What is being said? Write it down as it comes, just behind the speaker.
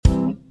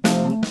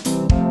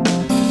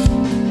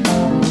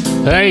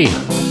Hey,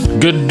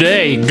 good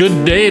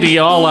day to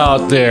y'all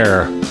out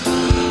there.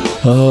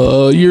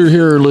 You're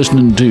here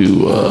listening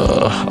to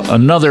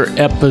another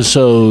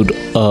episode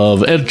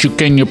of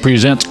Educania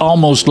Presents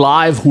Almost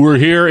Live. We're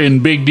here in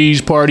Big D's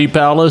Party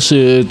Palace.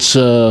 It's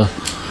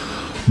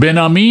Ben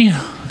Ami.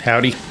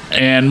 Howdy.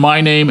 And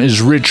my name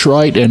is Rich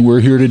Wright, and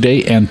we're here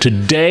today. And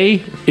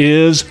today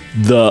is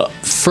the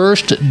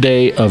first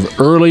day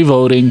of early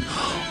voting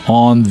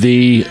on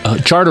the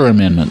charter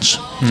amendments.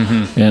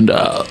 Mm-hmm. And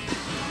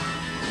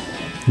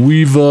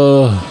we've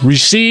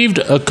received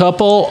a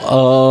couple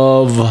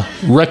of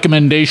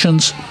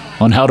recommendations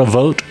on how to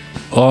vote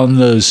on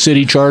the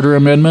city charter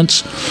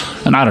amendments.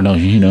 And I don't know,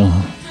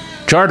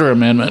 charter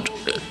amendment,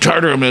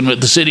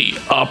 the city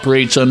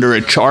operates under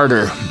a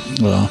charter.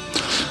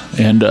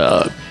 And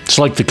it's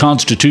like the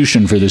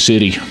Constitution for the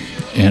city.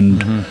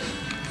 And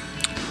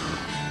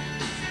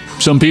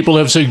some people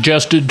have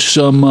suggested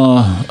some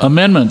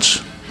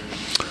amendments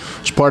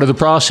as part of the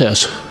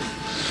process.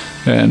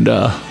 And,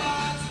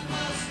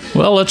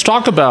 well, let's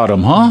talk about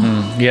them, huh?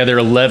 Mm-hmm. Yeah, there are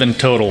 11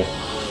 total.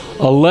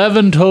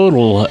 11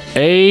 total,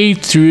 A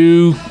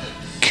through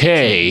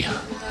K.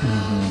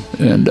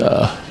 Mm-hmm. And,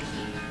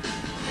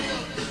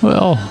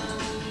 well,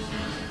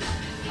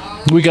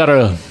 we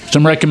got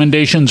some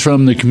recommendations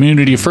from the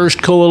Community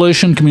First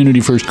Coalition.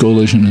 Community First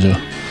Coalition is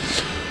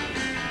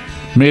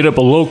made up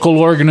of local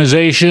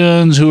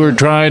organizations who are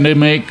trying to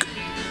make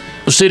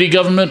city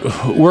government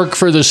work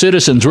for the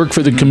citizens, work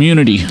for the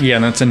community. Yeah,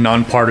 and that's a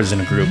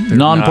nonpartisan group.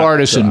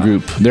 Nonpartisan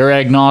group. They're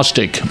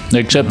agnostic,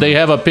 except they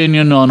have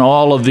opinion on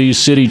all of these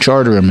city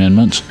charter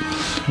amendments.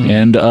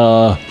 And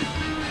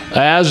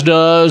as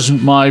does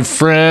my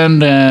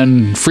friend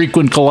and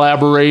frequent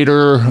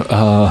collaborator,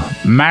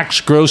 Max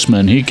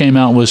Grossman. He came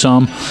out with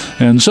some,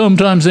 and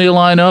sometimes they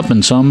line up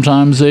and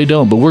sometimes they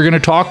don't. But we're going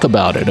to talk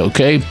about it,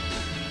 okay?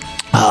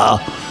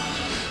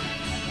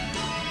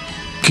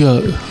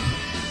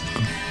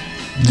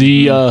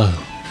 The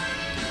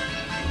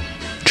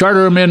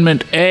Charter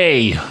Amendment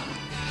A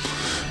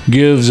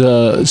gives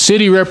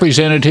city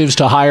representatives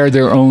to hire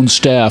their own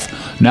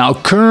staff. Now,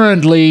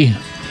 currently,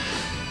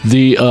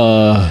 the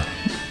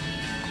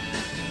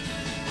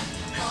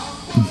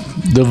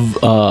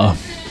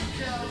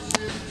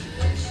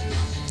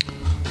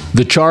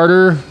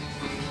charter,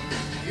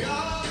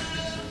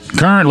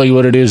 currently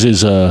what it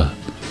is a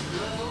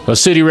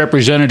city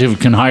representative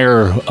can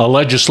hire a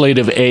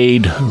legislative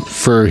aide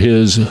for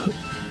his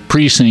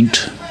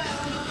precinct,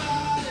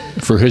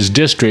 for his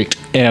district,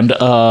 and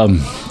the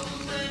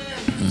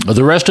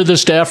rest of the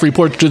staff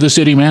reports to the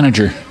city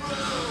manager.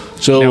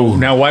 So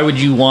now why would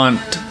you want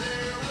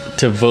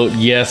to vote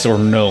yes or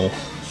no?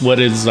 What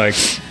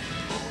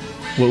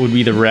would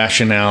be the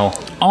rationale?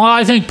 Oh,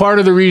 I think part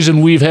of the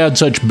reason we've had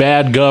such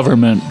bad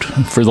government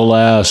for the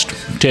last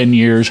 10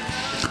 years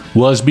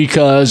was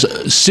because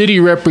city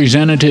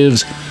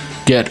representatives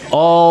get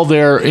all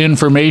their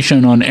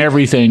information on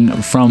everything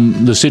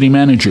from the city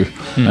manager.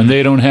 Mm-hmm. And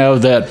they don't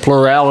have that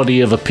plurality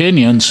of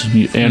opinions.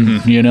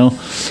 And,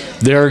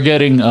 they're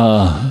getting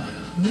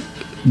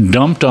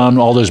dumped on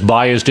all this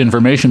biased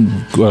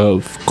information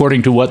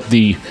according to what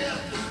the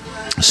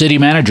city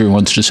manager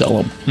wants to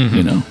sell them,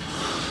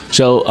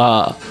 So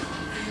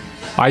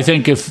I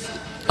think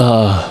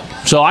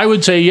so I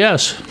would say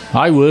yes,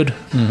 I would.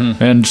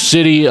 Mm-hmm. And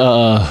City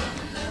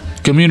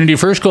Community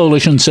First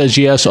Coalition says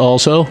yes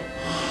also.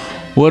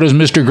 What does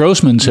Mr.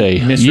 Grossman say?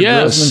 Mr.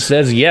 Yes. Grossman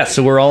says yes,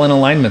 so we're all in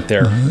alignment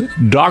there.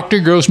 Dr.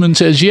 Grossman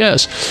says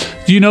yes.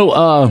 It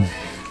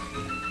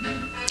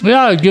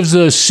gives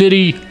the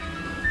city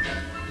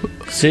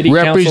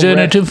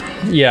representative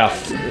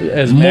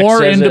as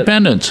more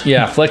independence.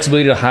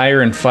 Flexibility to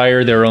hire and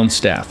fire their own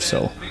staff.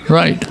 So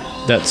right,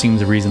 that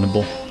seems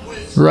reasonable.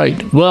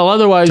 Right. Well,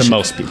 otherwise, to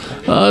most people.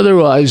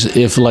 Otherwise,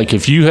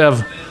 if you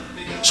have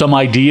some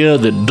idea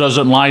that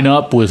doesn't line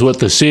up with what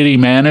the city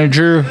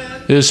manager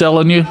is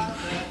selling you,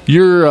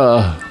 you're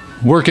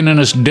working in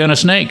a den of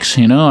snakes.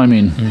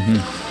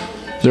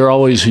 They're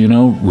always,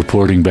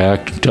 reporting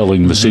back,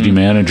 telling the city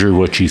manager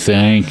what you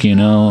think,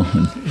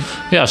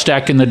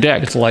 stacking the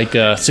deck. It's like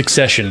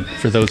Succession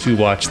for those who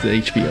watch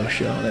the HBO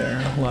show there.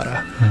 A lot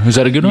of... Is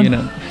that a good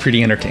one?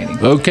 Pretty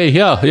entertaining. Okay,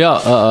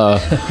 yeah.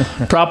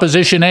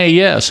 Proposition A,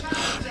 yes.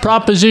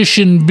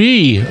 Proposition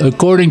B,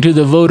 according to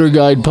the voter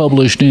guide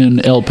published in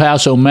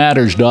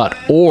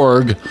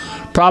elpasomatters.org,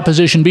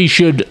 Proposition B,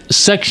 should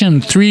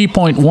Section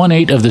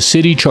 3.18 of the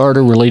city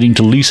charter relating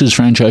to leases,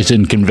 franchise,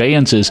 and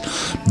conveyances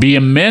be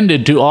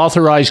amended to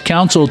authorize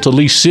council to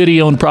lease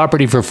city-owned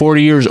property for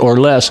 40 years or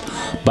less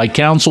by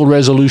council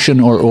resolution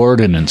or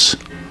ordinance.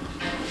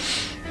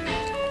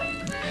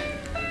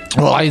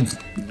 Well, I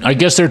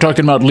guess they're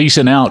talking about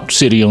leasing out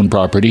city-owned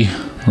property,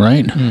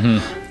 right?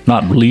 Mm-hmm.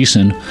 Not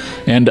leasing.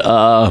 And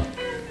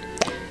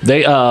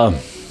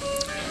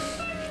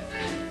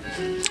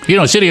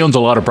city owns a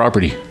lot of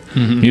property.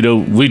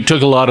 Mm-hmm. We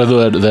took a lot of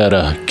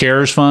that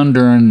CARES fund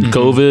during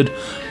COVID,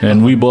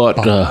 and we bought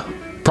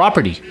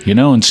property,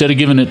 instead of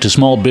giving it to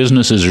small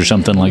businesses or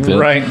something like that.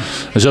 Right.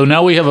 So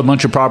now we have a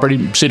bunch of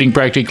property sitting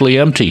practically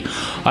empty.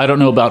 I don't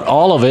know about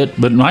all of it,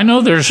 but I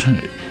know there's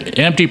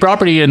empty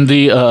property. And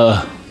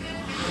the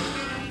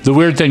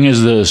weird thing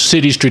is the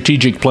city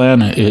strategic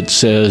plan, it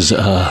says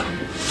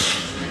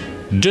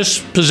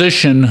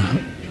disposition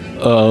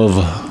of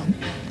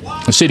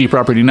city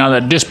property. Now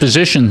that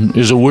disposition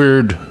is a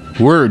weird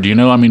word,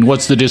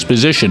 what's the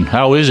disposition?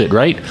 How is it,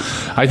 right?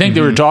 I think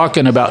they were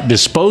talking about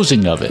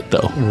disposing of it,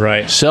 though.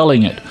 Right.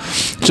 Selling it.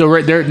 So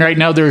right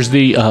now there's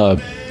the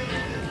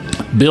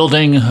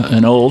building,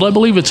 I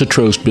believe it's a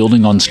Trost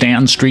building on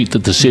Stan Street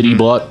that the city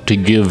bought to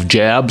give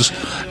jabs.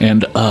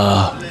 And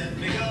I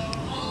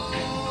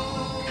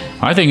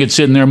think it's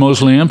sitting there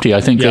mostly empty. I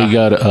think they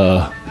got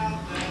a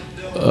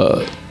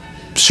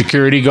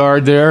security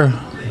guard there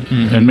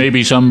and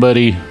maybe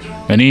somebody,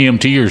 an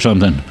EMT or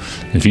something,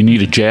 if you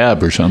need a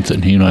jab or something,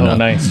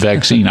 nice.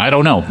 vaccine. I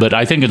don't know, but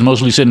I think it's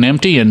mostly sitting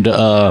empty. And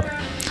I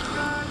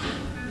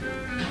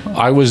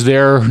was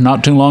there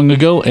not too long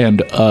ago, and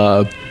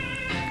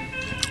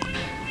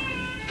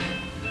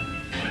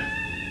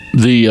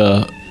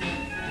the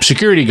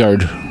security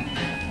guard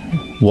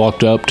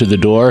walked up to the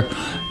door,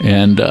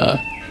 and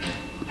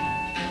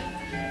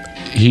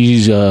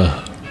he's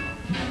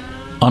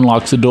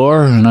unlocks the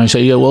door, and I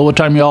say, well, what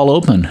time y'all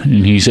open?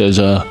 And he says,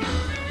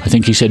 I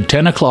think he said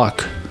 10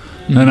 o'clock.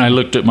 And I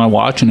looked at my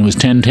watch, and it was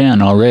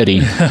 10:10 already,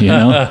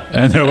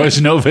 and there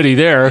was nobody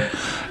there,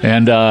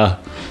 and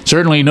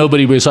certainly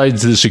nobody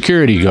besides the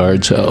security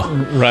guard. So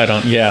right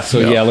on,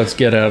 let's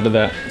get out of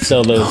that.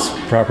 Sell those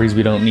properties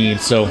we don't need.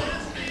 So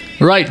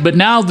right, but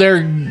now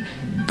they're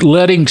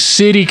letting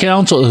city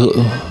council.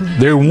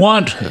 They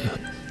want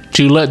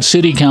to let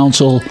city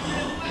council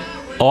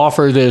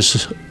offer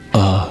this,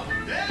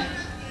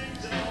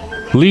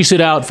 lease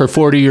it out for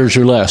 40 years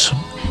or less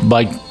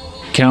by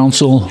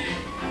council.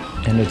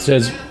 And it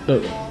says,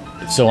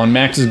 so on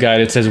Max's guide,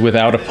 it says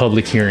without a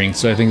public hearing.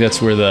 So I think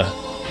that's where the...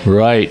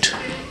 Right.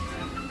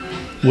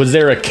 Was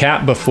there a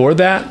cap before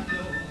that?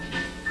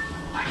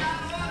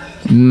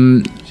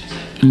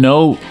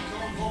 No.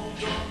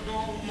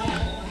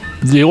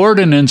 The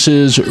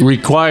ordinances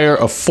require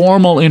a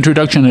formal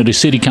introduction at a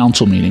city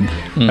council meeting,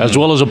 as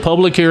well as a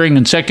public hearing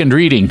and second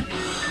reading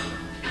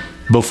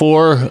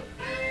before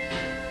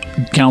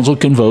council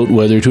can vote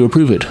whether to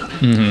approve it.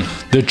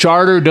 The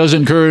charter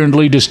doesn't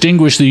currently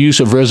distinguish the use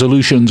of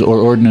resolutions or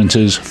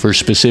ordinances for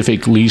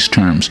specific lease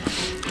terms.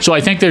 So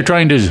I think they're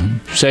trying to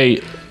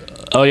say,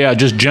 oh yeah,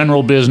 just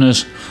general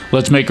business.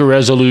 Let's make a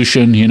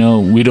resolution.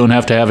 We don't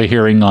have to have a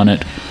hearing on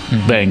it.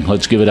 Bang,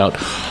 let's give it out.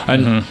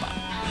 And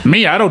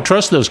me, I don't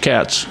trust those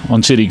cats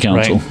on city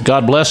council. Right.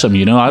 God bless them.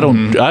 I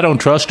don't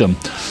trust them.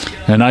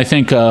 And I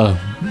think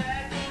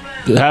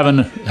having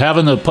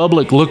the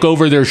public look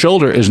over their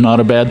shoulder is not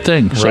a bad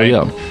thing. So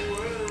yeah.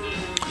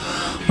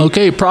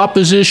 Okay,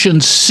 Proposition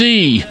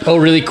C. Oh,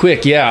 really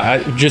quick,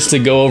 just to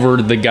go over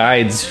the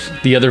guides,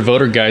 the other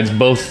voter guides,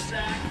 both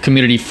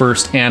Community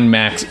First and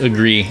Max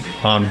agree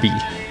on B.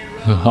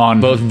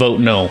 Both vote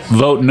no.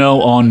 Vote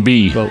no on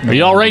B. Are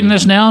y'all writing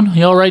this down?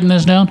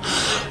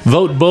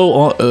 Vote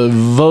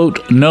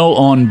no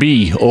on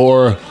B,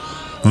 or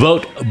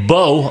vote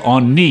bo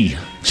on knee.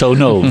 So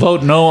no,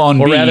 vote no on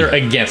B. Or rather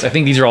against. I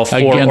think these are all for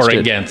or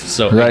against.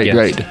 So right,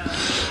 against.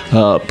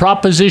 Right.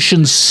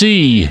 Proposition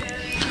C.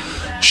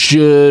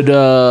 Should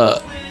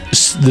the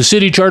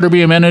city charter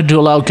be amended to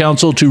allow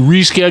council to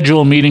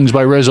reschedule meetings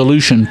by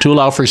resolution to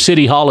allow for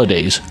city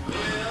holidays,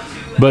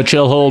 but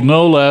shall hold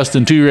no less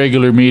than 2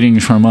 regular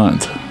meetings per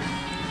month?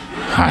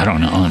 I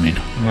don't know.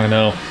 I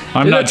know.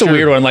 That's a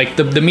weird one. Like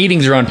the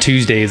meetings are on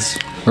Tuesdays.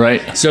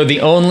 Right. So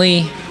that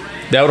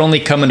would only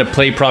come into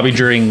play probably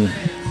during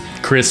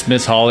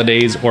Christmas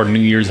holidays or New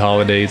Year's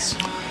holidays.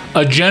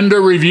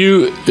 Agenda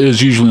review is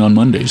usually on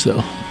Mondays,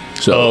 though.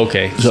 So,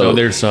 okay. So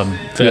there's some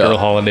federal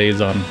holidays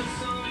on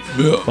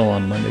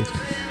Mondays.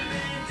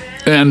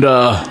 And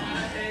I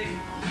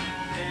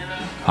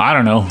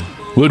don't know.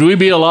 Would we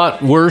be a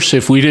lot worse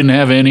if we didn't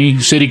have any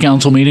city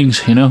council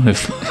meetings?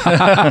 If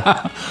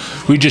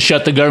we just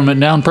shut the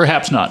government down?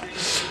 Perhaps not.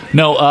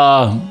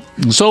 No.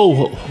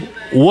 So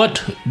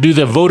what do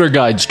the voter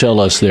guides tell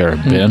us there,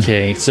 Ben?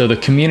 Okay. So the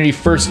Community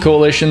First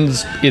Coalition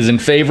is in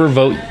favor.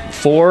 Vote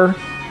for.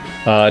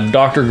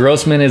 Dr.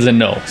 Grossman is a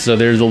no. So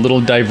there's a little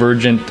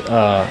divergent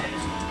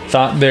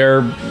thought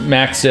there.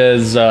 Max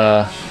says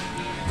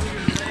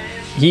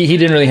he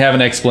didn't really have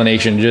an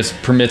explanation, just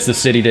permits the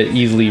city to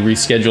easily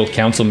reschedule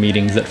council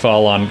meetings that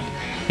fall on,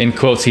 in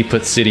quotes, he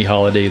puts city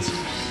holidays.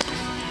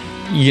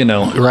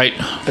 Right.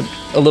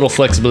 A little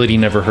flexibility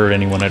never hurt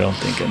anyone, I don't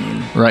think.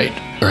 Right.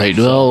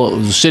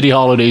 Well, city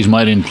holidays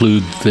might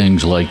include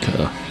things like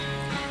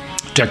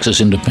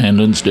Texas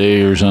Independence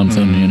Day or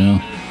something,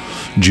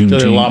 Juneteenth. So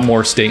there are a lot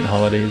more state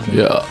holidays.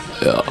 Yeah.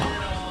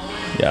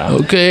 Yeah.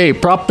 Okay,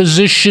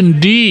 Proposition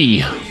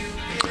D.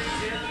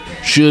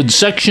 Should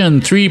Section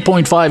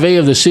 3.5A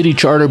of the City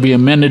Charter be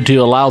amended to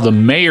allow the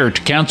mayor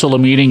to cancel a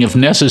meeting if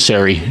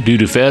necessary due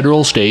to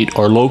federal, state,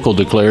 or local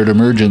declared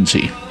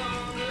emergency?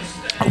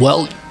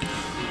 Well,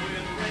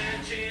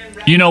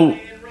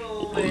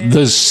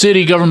 the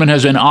city government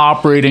has been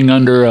operating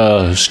under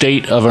a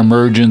state of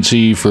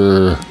emergency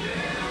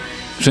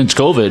since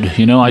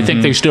COVID. I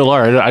think they still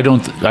are.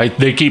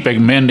 They keep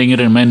amending it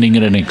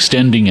and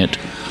extending it.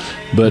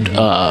 But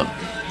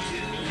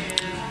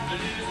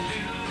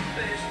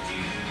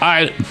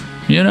I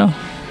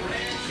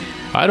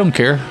don't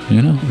care.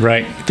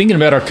 Right. Thinking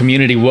about our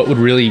community, what would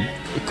really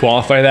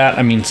qualify that?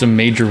 I mean, some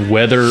major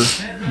weather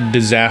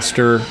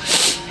disaster.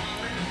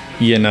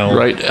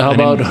 Right. How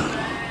about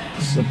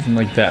something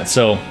like that?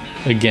 So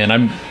again,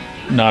 I'm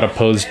not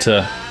opposed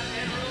to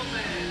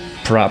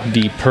Prop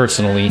D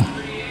personally.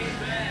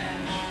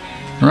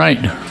 Right.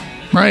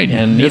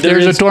 And if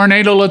there's a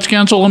tornado, let's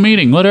cancel a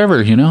meeting.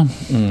 Whatever.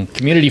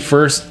 Community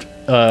First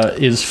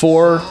is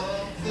for,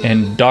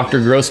 and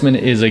Dr. Grossman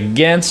is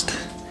against.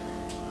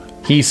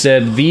 He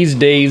said these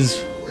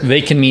days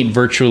they can meet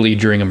virtually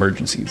during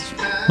emergencies.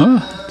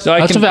 So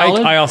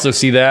I also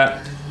see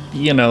that,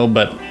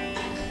 but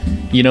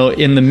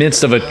in the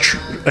midst of a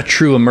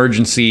true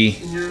emergency,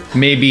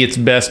 maybe it's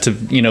best to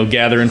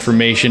gather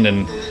information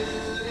and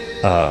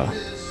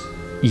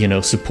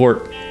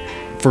support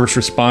first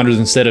responders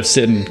instead of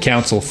sitting in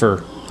council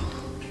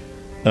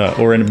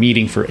or in a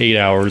meeting for 8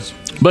 hours.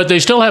 But they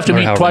still have to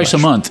meet twice a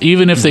month.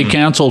 Even if they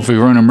cancel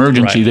for an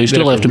emergency, they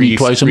still have to meet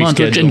twice a month.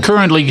 And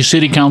currently,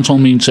 city council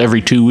meets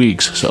every 2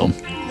 weeks. So,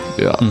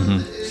 yeah.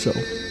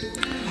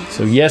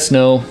 So yes,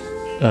 no.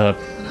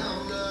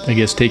 I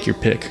guess take your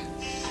pick.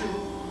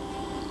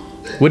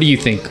 What do you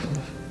think?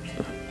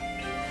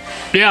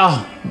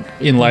 Yeah.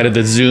 In light of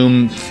the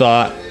Zoom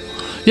thought.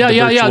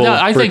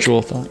 I think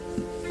virtual thought.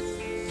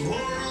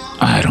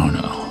 I don't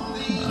know.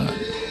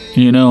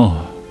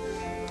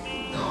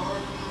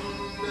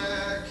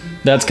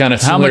 That's kind of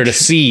similar to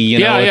C.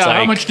 It's like,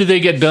 how much do they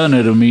get done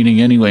at a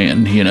meeting anyway?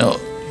 And I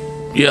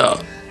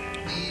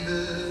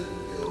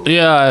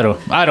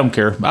don't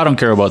care. I don't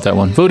care about that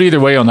one. Vote either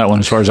way on that one,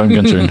 as far as I'm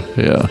concerned.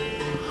 Yeah.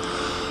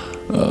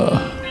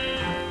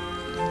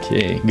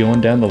 Okay,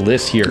 going down the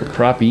list here.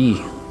 Prop E.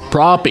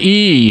 Prop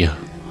E.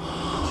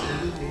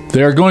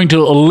 They're going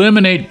to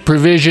eliminate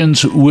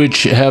provisions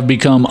which have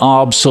become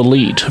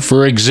obsolete.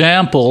 For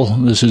example,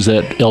 this is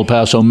that El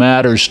Paso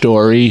Matters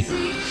story.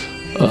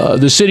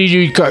 The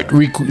city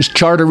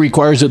charter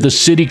requires that the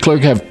city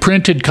clerk have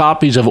printed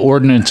copies of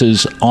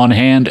ordinances on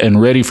hand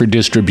and ready for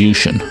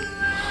distribution.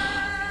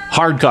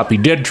 Hard copy,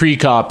 dead tree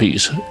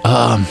copies.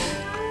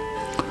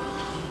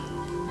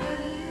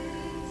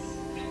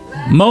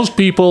 Most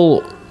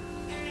people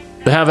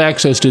have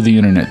access to the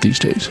internet these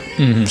days.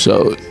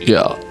 So,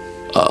 yeah.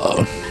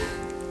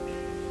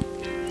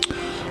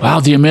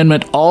 The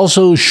amendment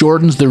also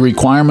shortens the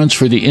requirements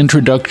for the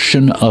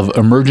introduction of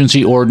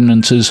emergency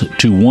ordinances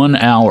to 1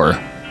 hour.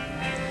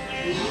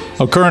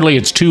 Currently,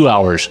 it's 2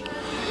 hours.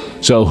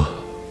 So,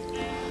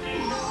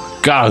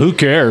 God, who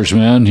cares,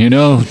 man?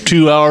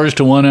 2 hours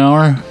to 1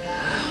 hour?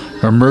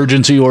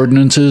 Emergency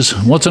ordinances?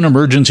 What's an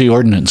emergency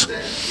ordinance?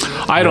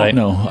 I don't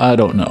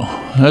know.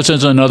 That's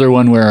just another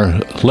one where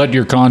let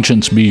your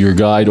conscience be your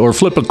guide, or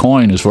flip a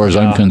coin, as far as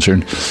I'm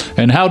concerned.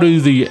 And how do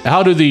the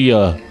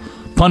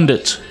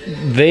pundits?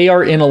 They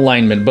are in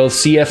alignment. Both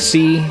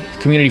CFC,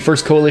 Community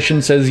First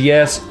Coalition, says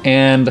yes,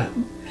 and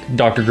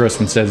Dr.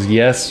 Grossman says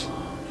yes.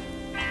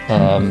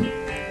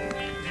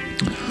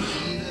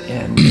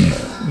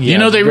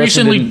 They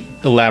recently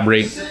didn't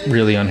elaborate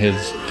really on his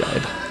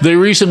guide. They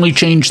recently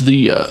changed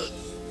the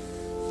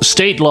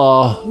state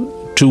law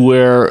to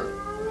where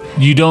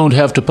you don't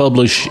have to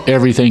publish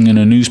everything in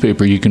a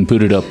newspaper. You can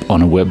put it up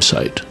on a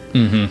website,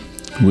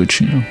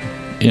 which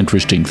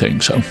interesting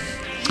thing. So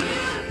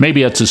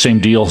maybe that's the same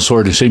deal,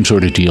 same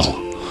sort of deal.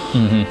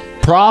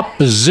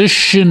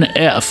 Proposition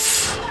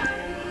F.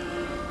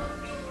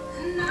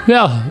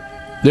 Yeah,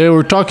 they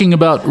were talking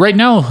about right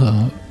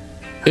now.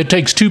 It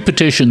takes 2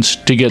 petitions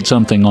to get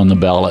something on the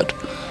ballot,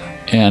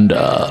 and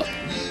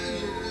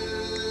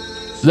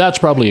that's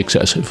probably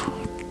excessive.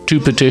 2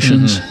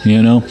 petitions,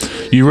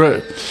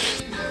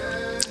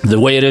 the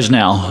way it is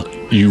now,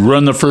 you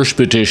run the first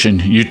petition,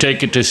 you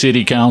take it to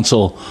city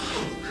council,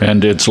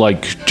 and it's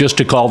like just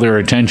to call their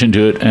attention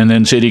to it, and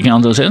then city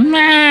council says,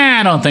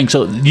 I don't think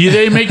so.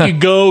 They make you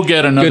go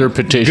get another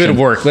petition. Good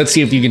work. Let's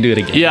see if you can do it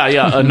again.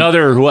 Yeah.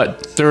 Another,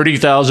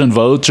 30,000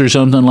 votes or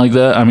something like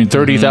that?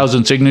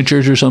 30,000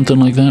 signatures or something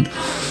like that?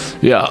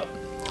 Yeah.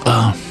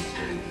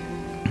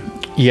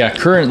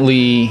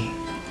 Currently,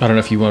 I don't know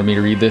if you wanted me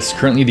to read this.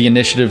 Currently, the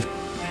initiative,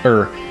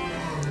 or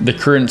the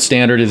current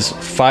standard is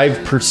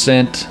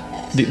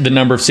 5%. The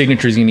number of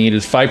signatures you need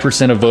is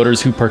 5% of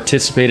voters who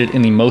participated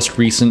in the most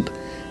recent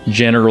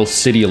general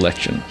city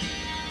election.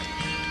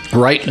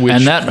 Right,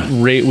 and that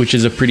rate, which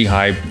is a pretty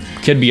high,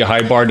 could be a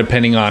high bar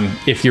depending on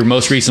if your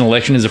most recent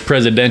election is a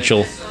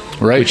presidential,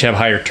 right, which have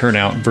higher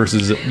turnout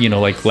versus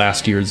like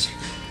last year's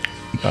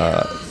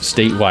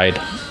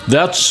statewide.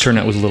 That's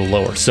turnout was a little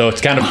lower, so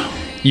it's kind of,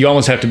 you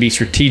almost have to be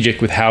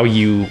strategic with how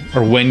you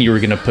or when you were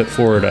going to put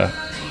forward a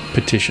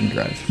petition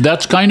drive.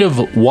 That's kind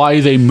of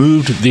why they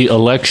moved the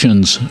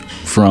elections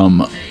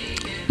from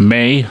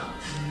May,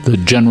 the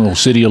general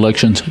city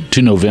elections,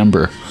 to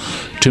November,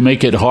 to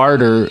make it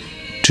harder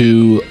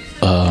to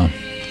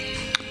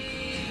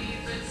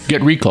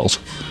get recalls.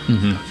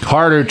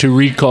 Harder to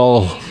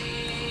recall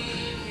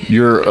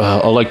your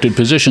elected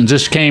positions.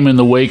 This came in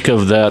the wake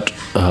of that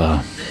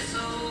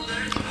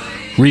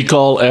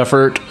recall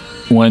effort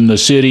when the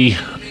city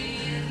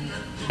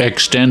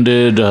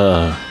extended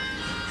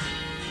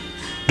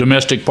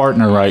domestic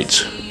partner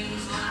rights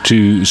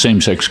to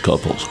same-sex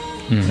couples.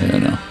 You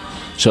know,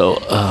 so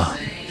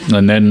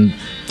and then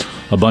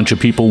a bunch of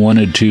people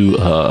wanted to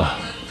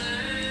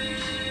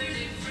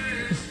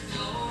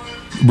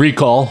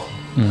recall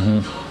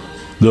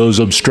those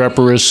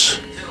obstreperous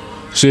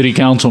city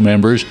council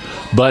members,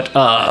 but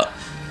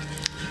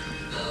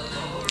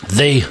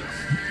they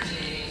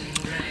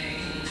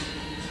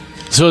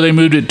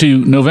moved it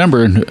to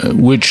November,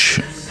 which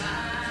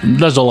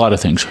does a lot of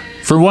things.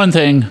 For one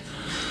thing,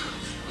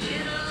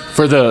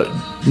 for the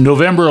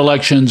November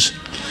elections,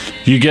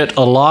 you get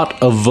a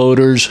lot of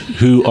voters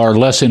who are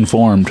less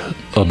informed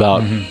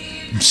about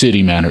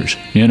city matters.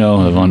 You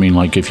know, I mean,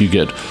 like if you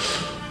get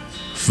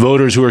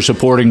voters who are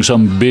supporting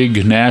some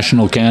big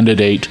national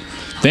candidate,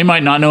 they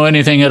might not know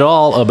anything at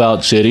all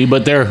about city,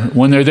 but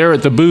when they're there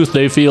at the booth,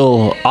 they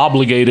feel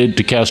obligated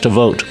to cast a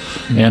vote.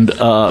 And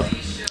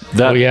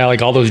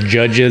like all those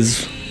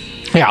judges.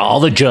 Yeah, all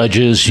the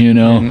judges,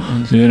 even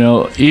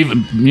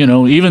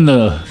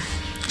the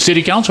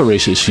city council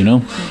races,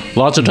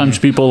 lots of times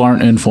people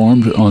aren't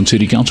informed on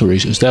city council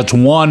races. That's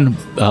one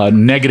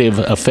negative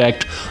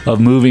effect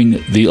of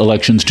moving the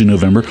elections to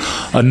November.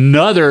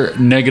 Another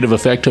negative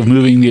effect of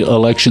moving the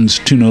elections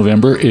to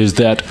November is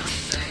that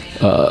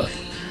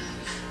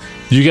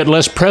you get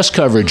less press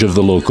coverage of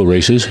the local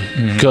races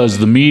because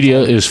the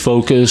media is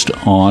focused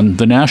on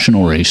the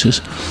national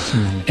races.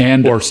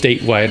 And or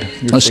statewide.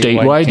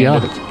 Statewide,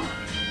 yeah.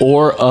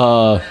 Or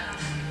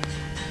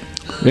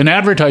and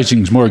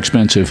advertising is more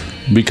expensive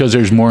because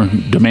there's more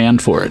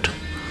demand for it.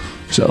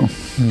 So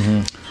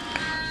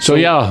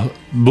yeah,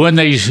 when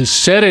they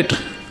said it,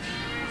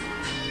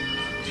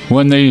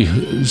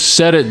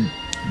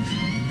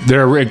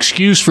 their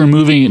excuse for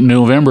moving it in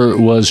November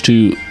was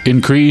to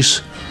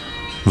increase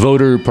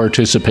voter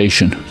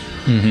participation.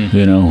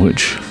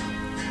 Which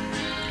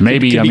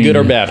maybe could be good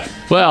or bad.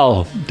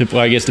 Well,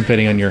 I guess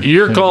depending on your.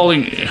 You're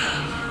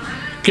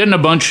getting a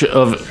bunch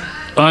of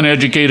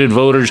uneducated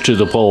voters to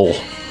the poll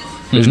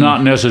is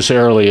not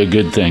necessarily a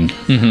good thing.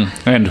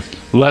 And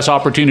less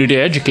opportunity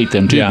to educate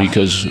them, too,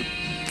 because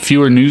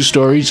fewer news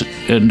stories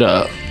and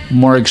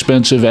more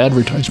expensive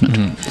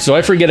advertisement. So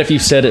I forget if you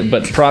said it,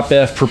 but Prop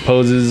F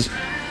proposes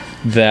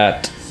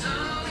that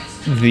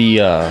the,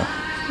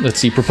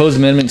 proposed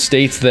amendment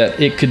states that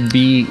it could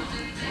be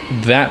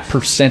that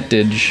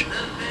percentage,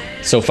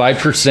 so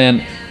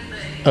 5%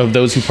 of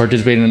those who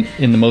participated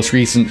in the most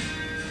recent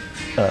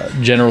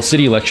general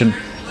city election,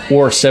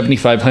 or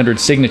 7,500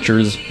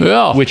 signatures,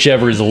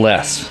 whichever is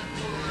less,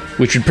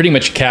 which would pretty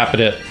much cap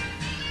it at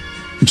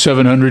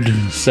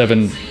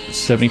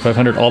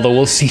 7,500. Although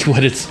we'll see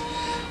what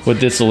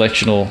this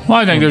election will. Well,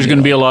 I think there's going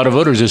to be a lot of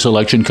voters this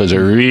election because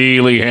they're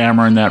really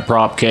hammering that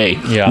Prop K,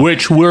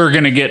 which we're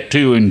going to get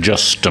to in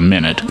just a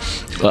minute.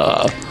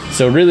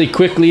 So really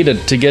quickly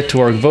to get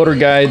to our voter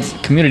guides,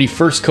 Community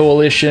First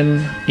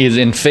Coalition is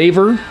in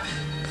favor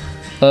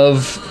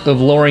of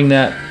lowering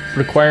that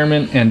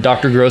requirement, and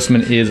Dr.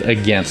 Grossman is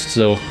against.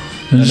 So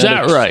is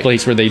that right?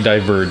 Place where they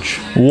diverge.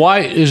 Why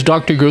is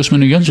Dr.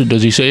 Grossman against it?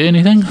 Does he say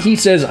anything? He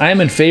says, I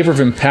am in favor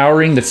of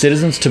empowering the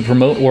citizens to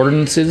promote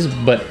ordinances,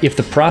 but if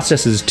the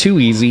process is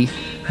too easy,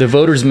 the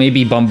voters may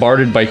be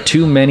bombarded by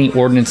too many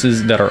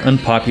ordinances that are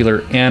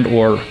unpopular and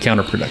or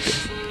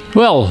counterproductive.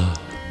 Well,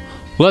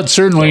 let's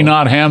certainly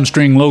not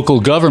hamstring local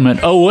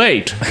government. Oh,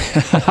 wait.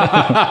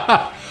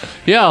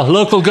 Yeah,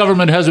 local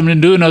government hasn't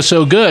been doing us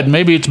so good.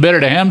 Maybe it's better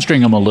to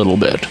hamstring them a little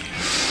bit.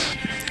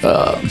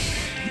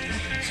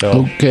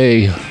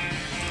 Okay.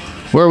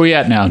 Where are we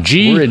at now?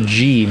 G? We're at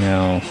G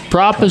now.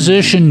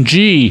 Proposition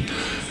G.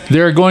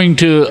 They're going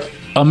to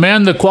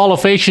amend the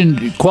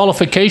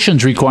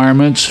qualifications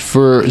requirements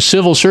for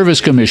civil service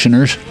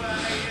commissioners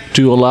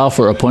to allow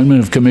for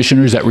appointment of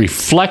commissioners that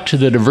reflect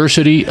the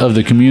diversity of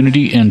the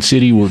community and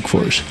city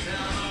workforce.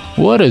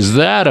 What is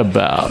that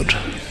about?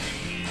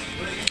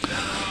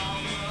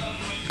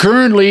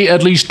 Currently,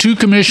 at least 2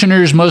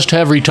 commissioners must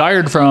have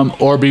retired from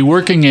or be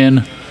working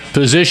in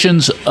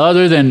positions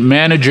other than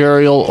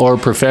managerial or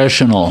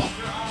professional.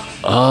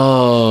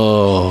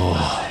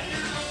 Oh.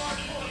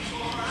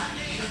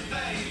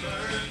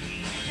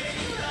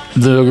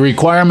 The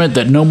requirement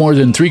that no more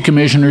than 3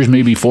 commissioners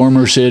may be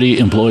former city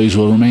employees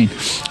will remain.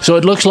 So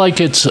it looks like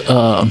it's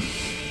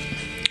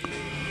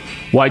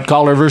white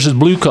collar versus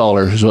blue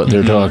collar is what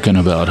they're talking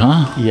about,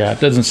 huh? Yeah, it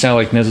doesn't sound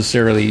like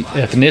necessarily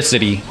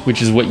ethnicity,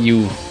 which is what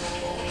you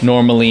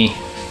normally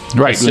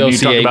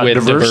associate with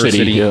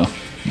diversity.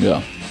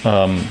 Yeah.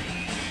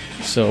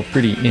 So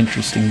pretty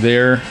interesting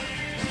there.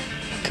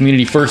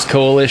 Community First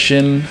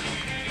Coalition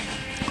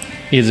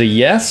is a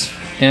yes,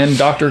 and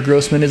Dr.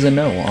 Grossman is a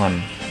no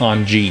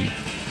on G.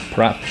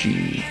 Prop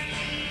G.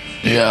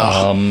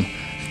 Yeah.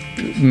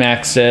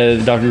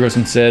 Dr.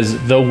 Grossman says,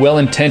 though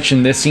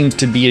well-intentioned, this seems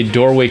to be a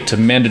doorway to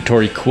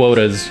mandatory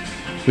quotas,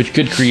 which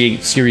could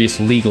create serious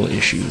legal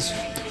issues.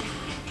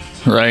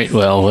 Right.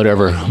 Well,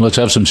 whatever. Let's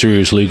have some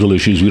serious legal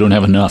issues. We don't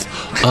have enough.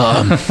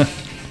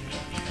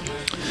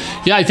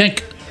 Yeah, I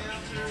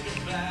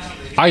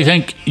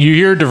think you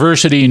hear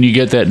diversity and you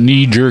get that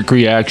knee-jerk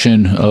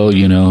reaction. Oh,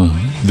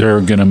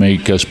 they're going to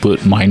make us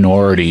put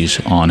minorities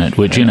on it,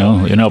 which, in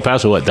El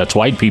Paso, that's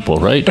white people,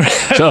 right?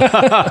 So,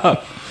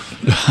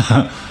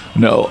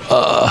 no.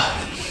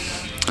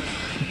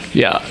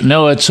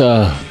 It's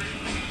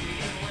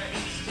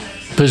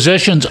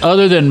positions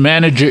other than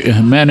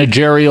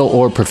managerial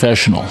or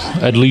professional.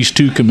 At least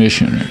 2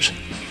 commissioners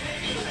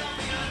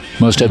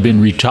must have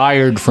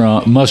retired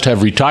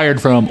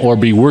from or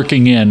be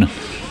working in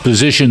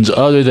positions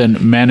other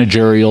than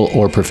managerial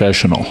or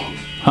professional.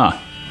 Huh.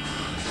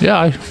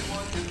 Yeah,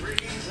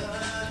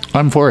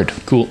 I'm for it.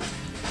 Cool.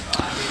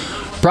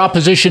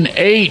 Proposition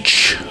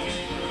H.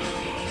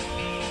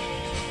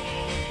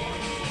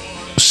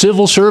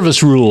 Civil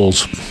service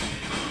rules.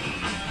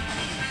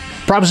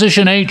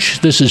 Proposition H,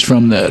 this is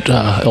from that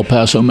El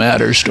Paso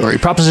Matters story.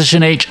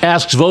 Proposition H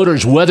asks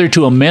voters whether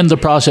to amend the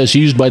process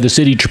used by the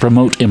city to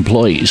promote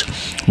employees.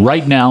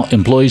 Right now,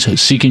 employees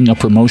seeking a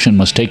promotion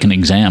must take an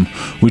exam,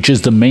 which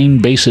is the main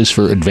basis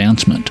for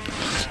advancement.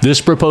 This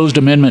proposed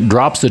amendment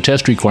drops the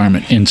test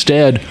requirement.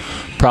 Instead,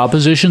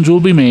 propositions will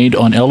be made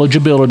on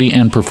eligibility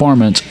and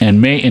performance and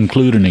may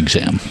include an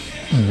exam.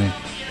 Mm-hmm.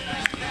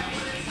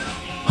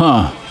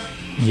 Huh.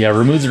 Yeah,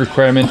 removes the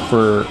requirement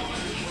for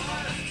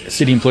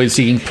city employees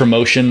seeking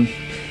promotion.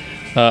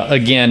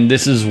 Again,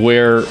 this is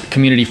where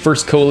Community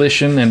First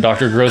Coalition and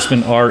Dr.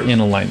 Grossman are in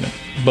alignment.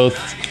 Both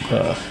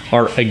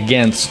are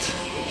against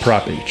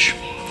Prop H.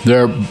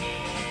 They're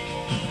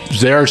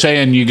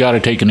saying you got to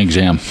take an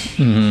exam.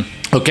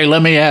 Mm-hmm. Okay,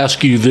 let me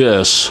ask you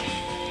this.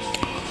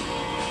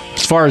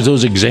 As far as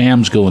those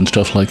exams go and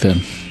stuff like that,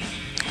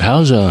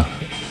 how's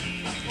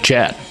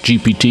Chat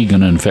GPT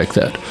going to infect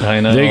that?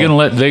 I know. They're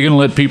gonna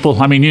let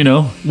people. I mean,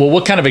 Well,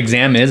 what kind of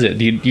exam is it?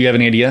 Do you have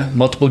any idea?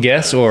 Multiple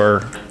guess,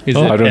 or is it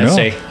I don't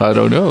essay? know. I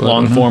don't know.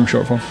 Long form,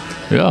 short form.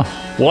 Yeah.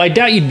 Well, I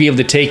doubt you'd be able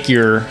to take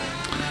your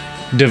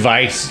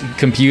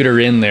computer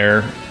in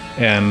there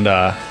and.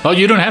 Oh,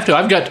 you don't have to.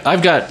 I've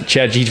got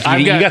Chat GPT.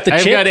 You got the chip.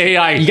 I've got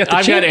AI.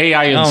 I've got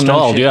AI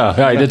installed.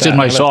 Yeah, it's in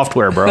my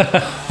software, bro.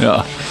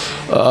 Yeah.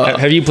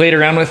 Have you played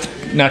around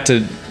with? Not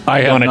to.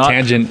 I have on a not.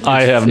 tangent.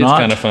 I have not. It's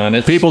kind of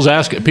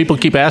fun. People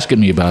keep asking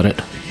me about it.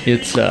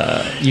 It's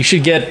you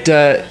should get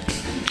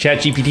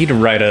ChatGPT to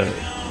write a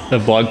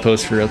blog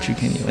post for El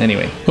Chuqueño.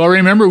 Anyway. Well,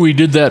 remember we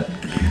did that.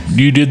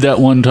 You did that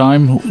one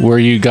time where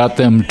you got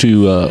them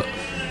to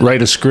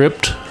write a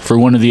script for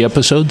one of the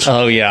episodes.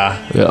 Oh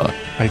yeah. Yeah.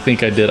 I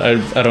think I did.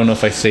 I don't know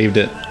if I saved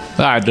it.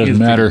 It doesn't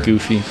matter.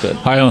 Goofy, but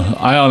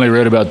I only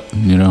read about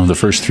the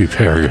first 3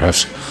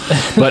 paragraphs,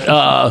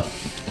 but.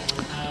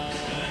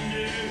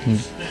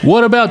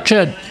 What about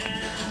Chat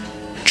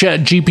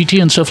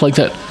GPT and stuff like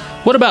that?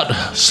 What about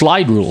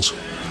slide rules?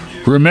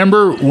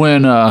 Remember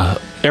when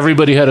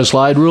everybody had a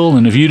slide rule,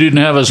 and if you didn't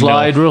have a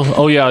slide rule,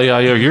 oh yeah,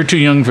 you're too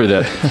young for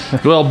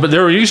that. Well, but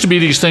there used to be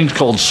these things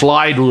called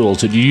slide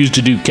rules that you used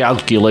to do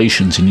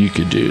calculations, and you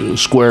could do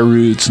square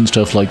roots and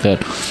stuff like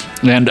that.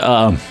 And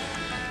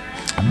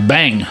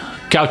bang,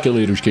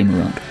 calculators came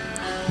around.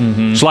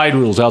 Mm-hmm. Slide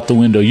rules out the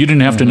window. You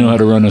didn't have to know how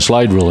to run a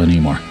slide rule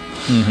anymore.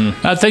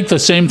 Mm-hmm. I think the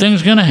same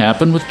thing's going to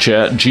happen with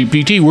Chat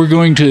GPT. We're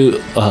going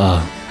to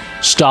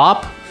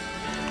stop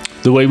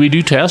the way we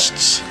do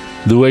tests,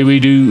 the way we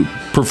do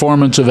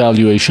performance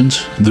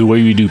evaluations, the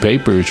way we do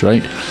papers,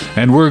 right?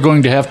 And we're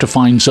going to have to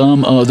find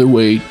some other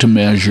way to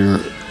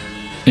measure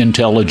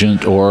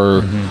intelligent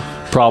or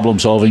problem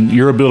solving,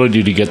 your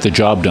ability to get the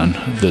job done.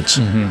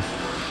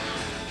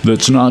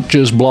 That's not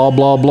just blah,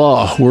 blah,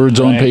 blah, words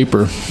on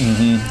paper.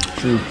 Mm-hmm.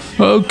 True.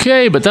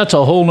 Okay, but that's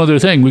a whole other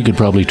thing. We could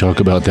probably talk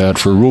about that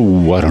for,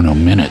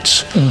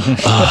 minutes.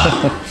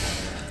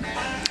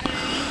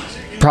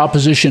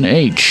 Proposition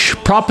H.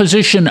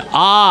 Proposition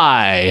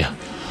I.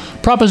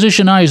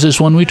 Proposition I is this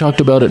one. We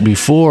talked about it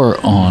before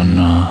on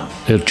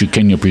El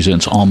Chuqueño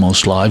Presents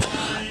Almost Live.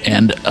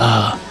 And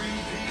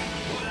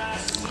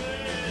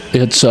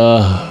it's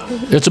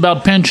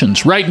about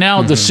pensions. Right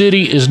now, the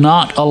city is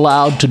not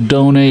allowed to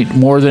donate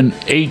more than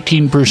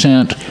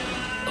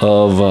 18%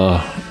 of...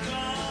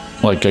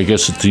 I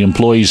guess it's the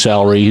employee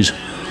salaries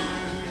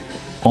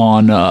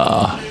on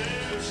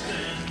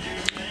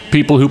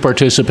people who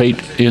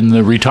participate in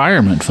the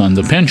retirement fund,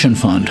 the pension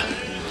fund.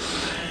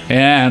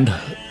 And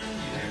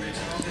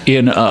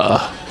in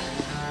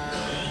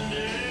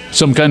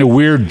some kind of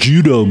weird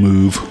judo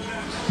move,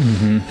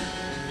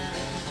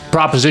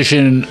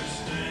 Proposition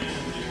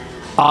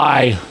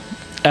I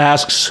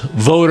asks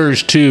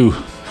voters to,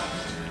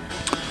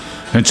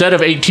 instead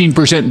of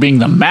 18% being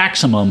the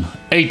maximum,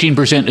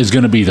 18% is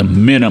going to be the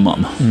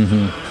minimum.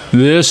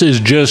 This is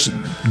just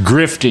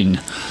grifting.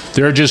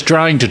 They're just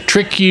trying to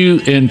trick you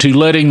into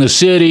letting the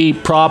city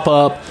prop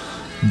up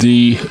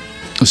the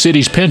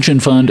city's pension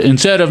fund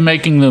instead of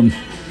making them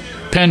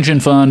pension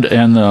fund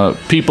and the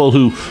people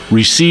who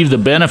receive the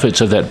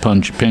benefits of that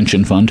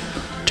pension fund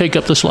take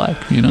up the slack,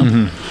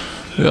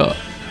 Yeah.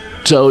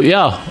 So,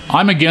 yeah,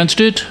 I'm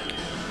against it.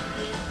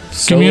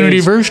 So Community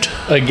is first?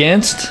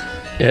 Against,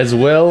 as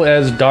well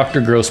as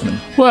Dr. Grossman.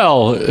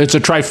 Well, it's a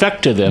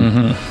trifecta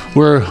then.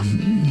 We're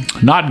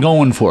not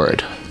going for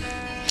it.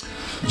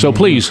 So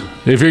please,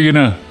 if you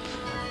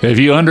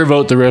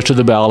undervote the rest of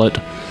the ballot,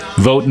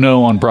 vote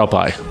no on Prop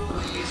I.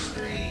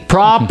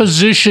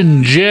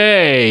 Proposition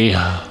J.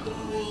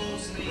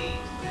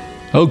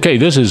 Okay,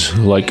 this is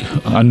like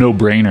a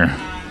no-brainer.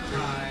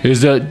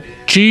 Is the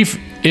chief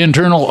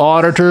internal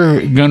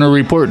auditor going to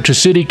report to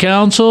city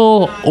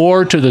council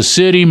or to the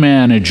city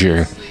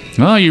manager?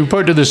 Well, you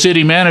report to the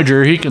city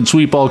manager, he can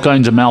sweep all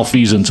kinds of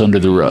malfeasance under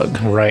the rug.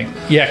 Right.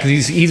 Yeah,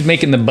 because he's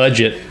making the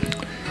budget.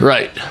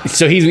 Right.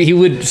 So he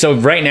would. So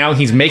right now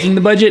he's making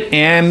the budget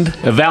and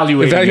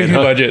Evaluating the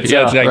budget. So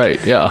yeah, it's like,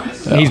 right. Yeah.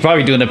 He's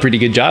probably doing a pretty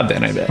good job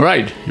then, I bet.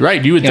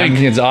 Right. You would think.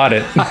 It's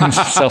audit,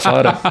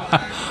 self-audit.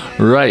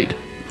 Right.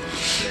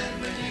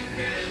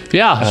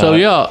 Yeah. So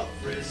yeah.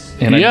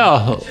 And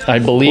I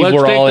believe Let's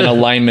we're take all in the-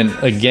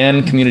 alignment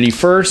again. Community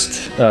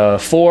first,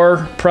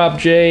 for Prop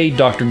J.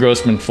 Dr.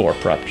 Grossman for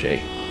Prop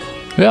J.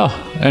 Yeah,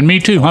 and me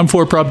too. I'm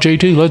for Prop J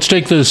too. Let's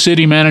take the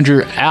city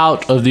manager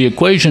out of the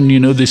equation.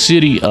 The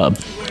city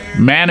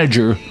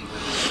manager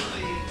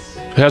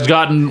has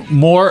gotten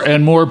more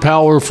and more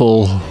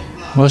powerful,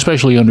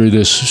 especially under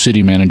this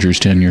city manager's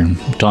tenure,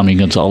 Tommy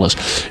Gonzalez.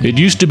 It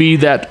used to be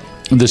that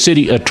the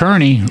city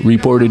attorney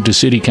reported to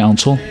city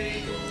council,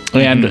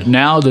 and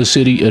now the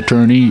city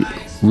attorney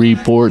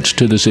reports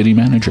to the city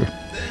manager.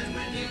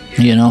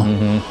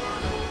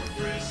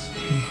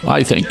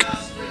 I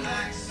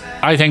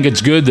think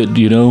it's good that,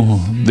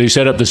 they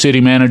set up the city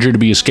manager to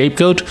be a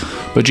scapegoat,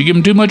 but you give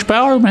him too much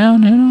power,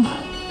 man,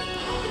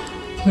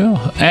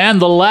 Yeah.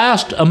 And the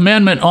last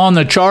amendment on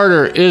the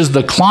charter is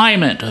the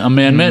climate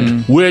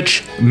amendment,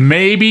 which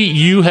maybe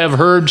you have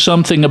heard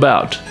something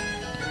about.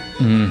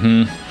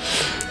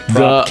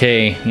 Prop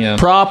K, yeah.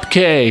 Prop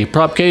K,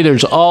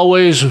 there's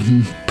always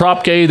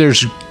Prop K,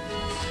 there's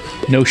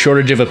No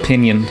shortage of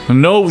opinion.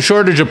 no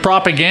shortage of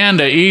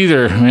propaganda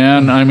either,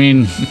 man. I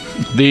mean,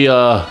 the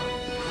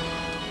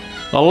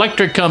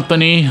electric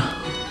company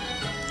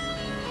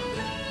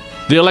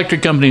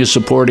is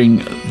supporting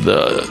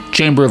the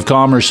Chamber of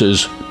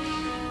Commerce's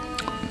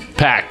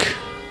PAC,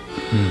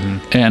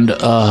 and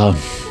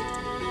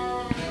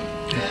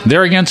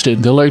they're against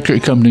it. The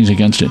electric company's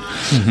against it.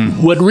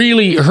 What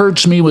really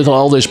hurts me with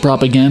all this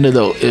propaganda,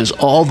 though, is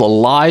all the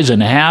lies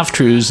and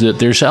half-truths that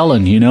they're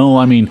selling.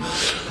 I mean,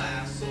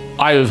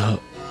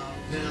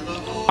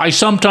 I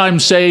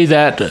sometimes say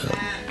that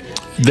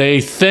they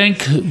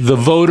think the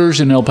voters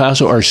in El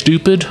Paso are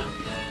stupid,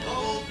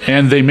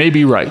 and they may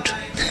be right,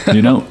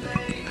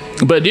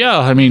 But yeah,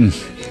 I mean,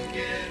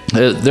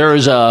 there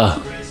is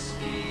an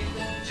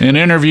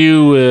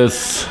interview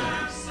with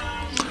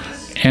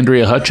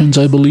Andrea Hutchins,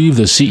 I believe,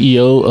 the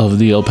CEO of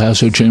the El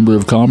Paso Chamber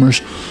of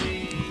Commerce,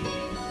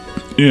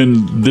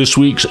 in this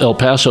week's El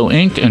Paso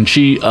Inc., and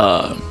she's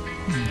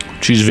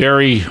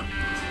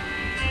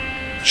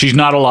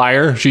not a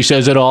liar. She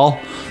says it all.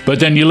 But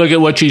then you look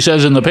at what she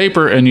says in the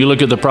paper, and you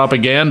look at the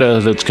propaganda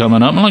that's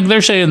coming up. Like,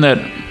 they're saying that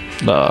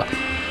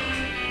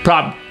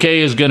Prop K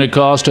is going to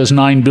cost us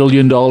 $9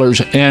 billion,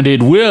 and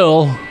it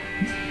will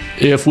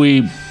if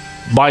we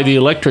buy the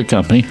electric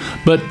company.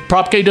 But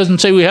Prop K doesn't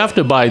say we have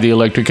to buy the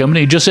electric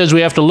company. It just says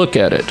we have to look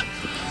at it,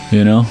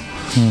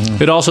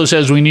 It also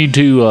says we need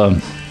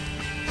to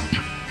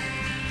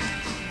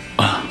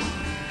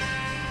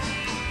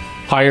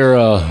hire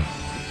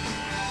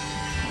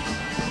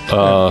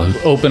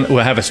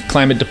We'll have a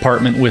climate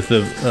department with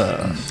the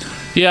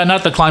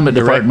not the climate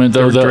department,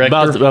 though.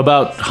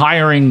 About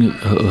hiring,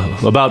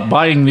 about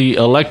buying the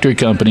electric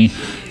company.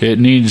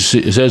 It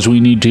says we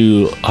need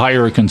to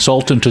hire a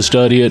consultant to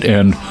study it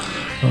and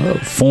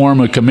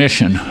form a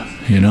commission.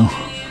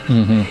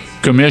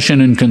 Commission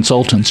and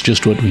consultants,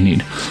 just what we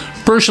need.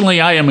 Personally,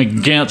 I am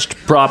against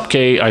Prop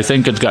K. I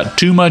think it's got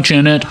too much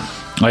in it.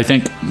 I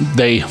think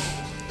they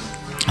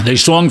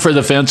swung for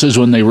the fences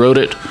when they wrote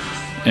it.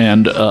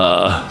 And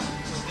I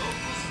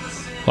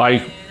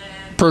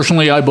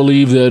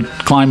believe that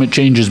climate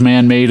change is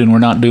man-made, and we're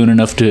not doing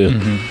enough to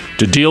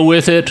deal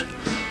with it.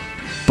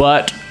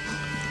 But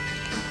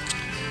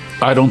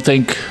I don't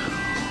think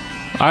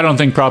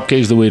Prop K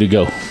is the way to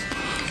go.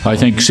 I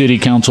think City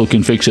Council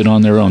can fix it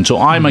on their own. So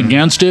I'm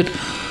against it.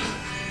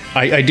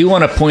 I do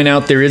want to point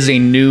out there is a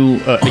new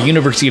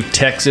University of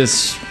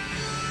Texas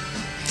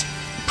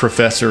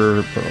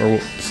professor or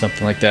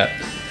something like that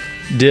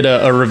did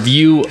a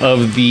review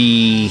of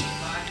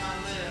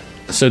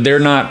so they're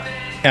not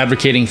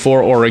advocating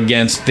for or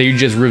against, they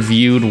just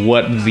reviewed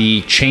what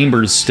the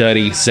Chambers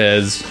study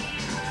says,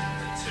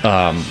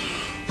 and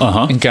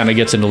kind of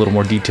gets into a little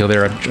more detail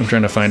there. I'm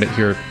trying to find it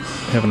here,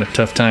 having a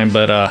tough time,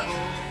 but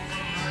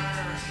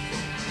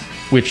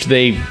which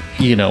they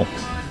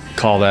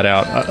call that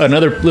out.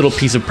 Another little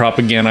piece of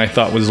propaganda I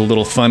thought was a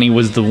little funny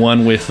was the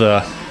one with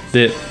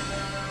that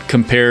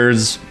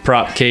compares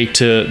Prop K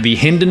to the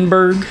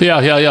Hindenburg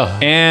Yeah.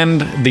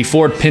 and the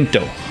Ford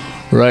Pinto,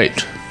 Right.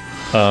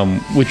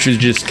 which is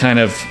just kind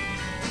of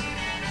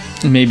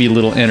maybe a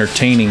little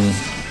entertaining.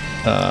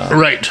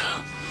 Right.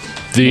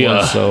 The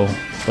more so,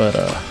 but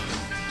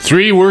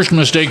 3 worst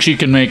mistakes you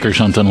can make or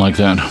something like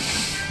that.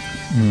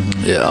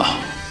 Yeah.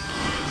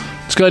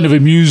 It's kind of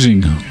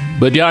amusing.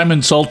 But yeah, I'm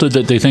insulted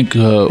that they think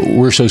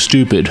we're so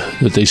stupid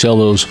that they sell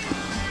those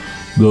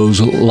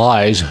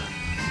lies.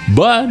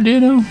 But,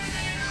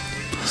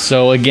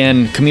 So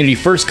again, Community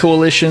First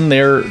Coalition,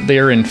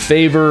 they're in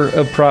favor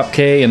of Prop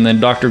K, and then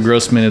Dr.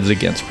 Grossman is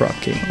against Prop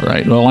K.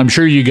 Right. Well, I'm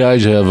sure you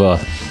guys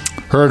have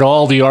heard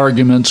all the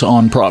arguments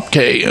on Prop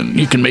K, and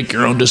you can make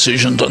your own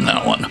decisions on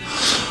that one.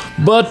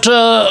 But,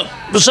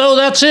 so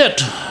that's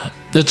it.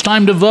 It's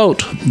time to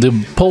vote. The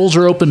polls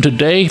are open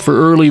today for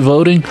early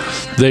voting.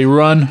 They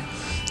run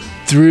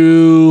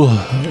through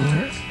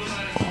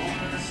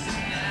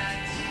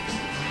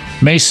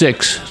May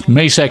 6th,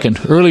 May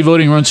 2nd. Early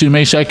voting runs through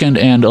May 2nd,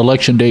 and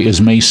Election Day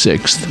is May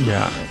 6th.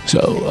 Yeah.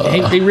 So,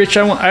 Hey, Rich,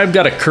 I've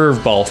got a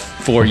curveball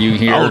for you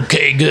here.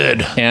 Okay,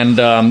 good. And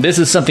this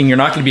is something you're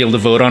not going to be able to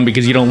vote on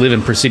because you don't live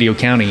in Presidio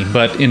County.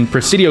 But in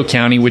Presidio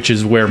County, which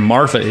is where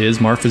Marfa's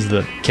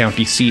the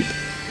county seat,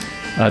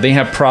 they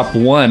have Prop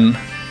 1.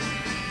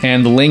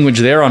 And the language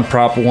there on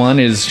Prop 1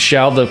 is,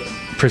 shall the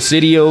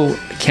Presidio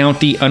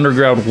County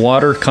Underground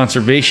Water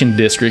Conservation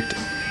District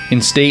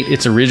instate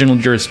its original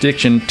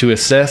jurisdiction to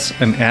assess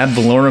an ad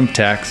valorem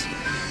tax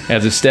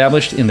as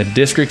established in the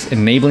district's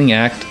enabling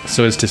act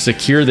so as to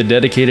secure the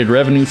dedicated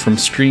revenue from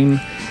stream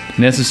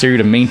necessary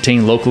to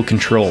maintain local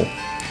control.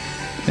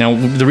 Now,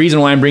 the reason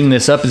why I'm bringing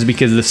this up is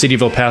because the city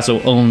of El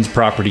Paso owns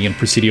property in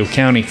Presidio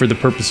County for the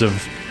purpose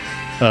of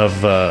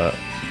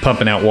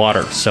pumping out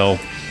water. So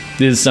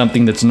this is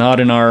something that's not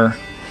in our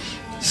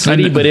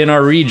city, but in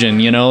our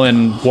region,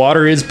 and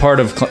water is part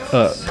of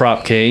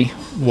Prop K,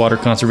 water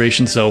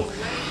conservation. So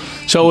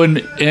in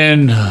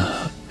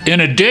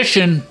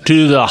addition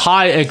to the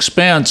high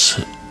expense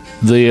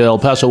the El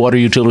Paso Water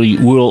Utility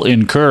will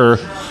incur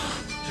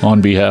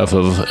on behalf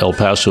of El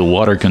Paso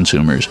water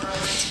consumers,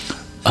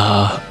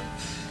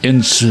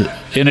 in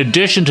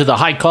addition to the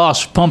high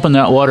cost pumping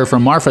that water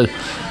from Marfa,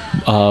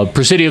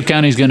 Presidio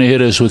County is going to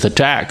hit us with a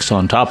tax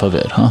on top of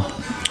it, huh?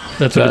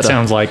 That's what it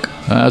sounds like.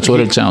 That's what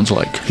it sounds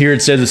like. Here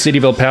it says the city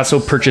of El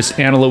Paso purchased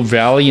Antelope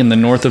Valley in the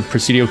north of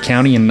Presidio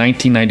County in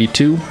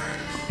 1992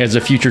 as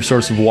a future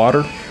source of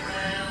water.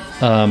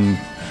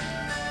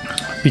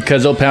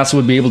 Because El Paso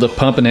would be able to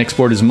pump and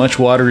export as much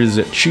water as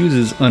it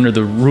chooses under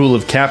the rule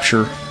of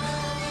capture,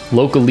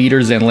 local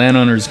leaders and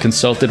landowners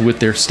consulted with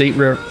their state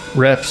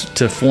reps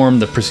to form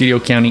the Presidio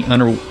County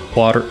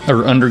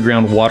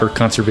Underground Water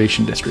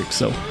Conservation District.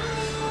 So,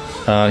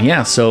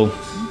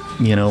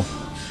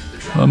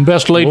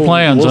 Best laid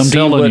plans, I'm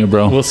telling you,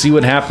 bro. We'll see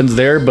what happens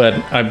there, but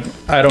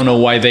I don't know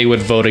why they would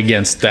vote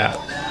against that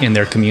in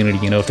their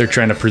community, if they're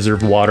trying to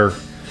preserve water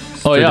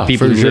for the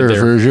people who live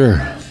there. For sure.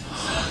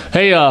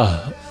 Hey,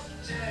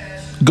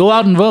 go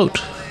out and vote.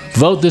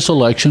 Vote this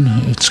election.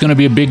 It's going to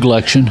be a big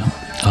election.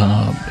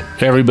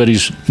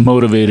 Everybody's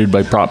motivated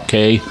by Prop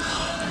K,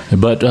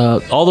 but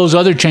all those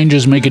other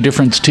changes make a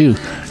difference too.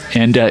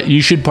 And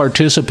you should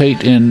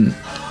participate in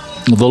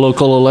the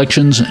local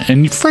elections,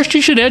 and first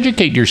you should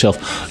educate yourself.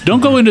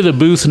 Don't go into the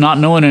booth not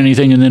knowing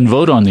anything and then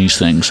vote on these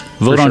things.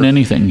 Vote on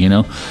anything,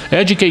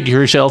 Educate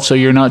yourself so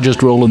you're not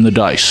just rolling the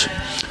dice.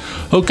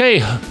 Okay,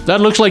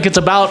 that looks like it's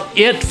about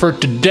it for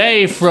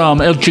today from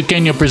El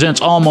Chiqueño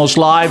Presents Almost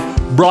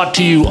Live, brought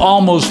to you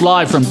almost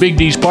live from Big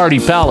D's Party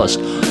Palace.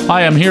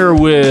 I am here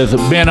with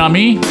Ben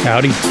Ami.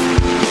 Howdy.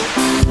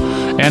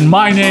 And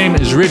my name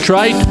is Rich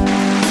Wright.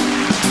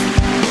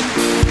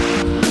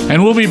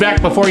 And we'll be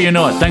back before you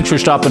know it. Thanks for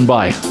stopping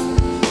by.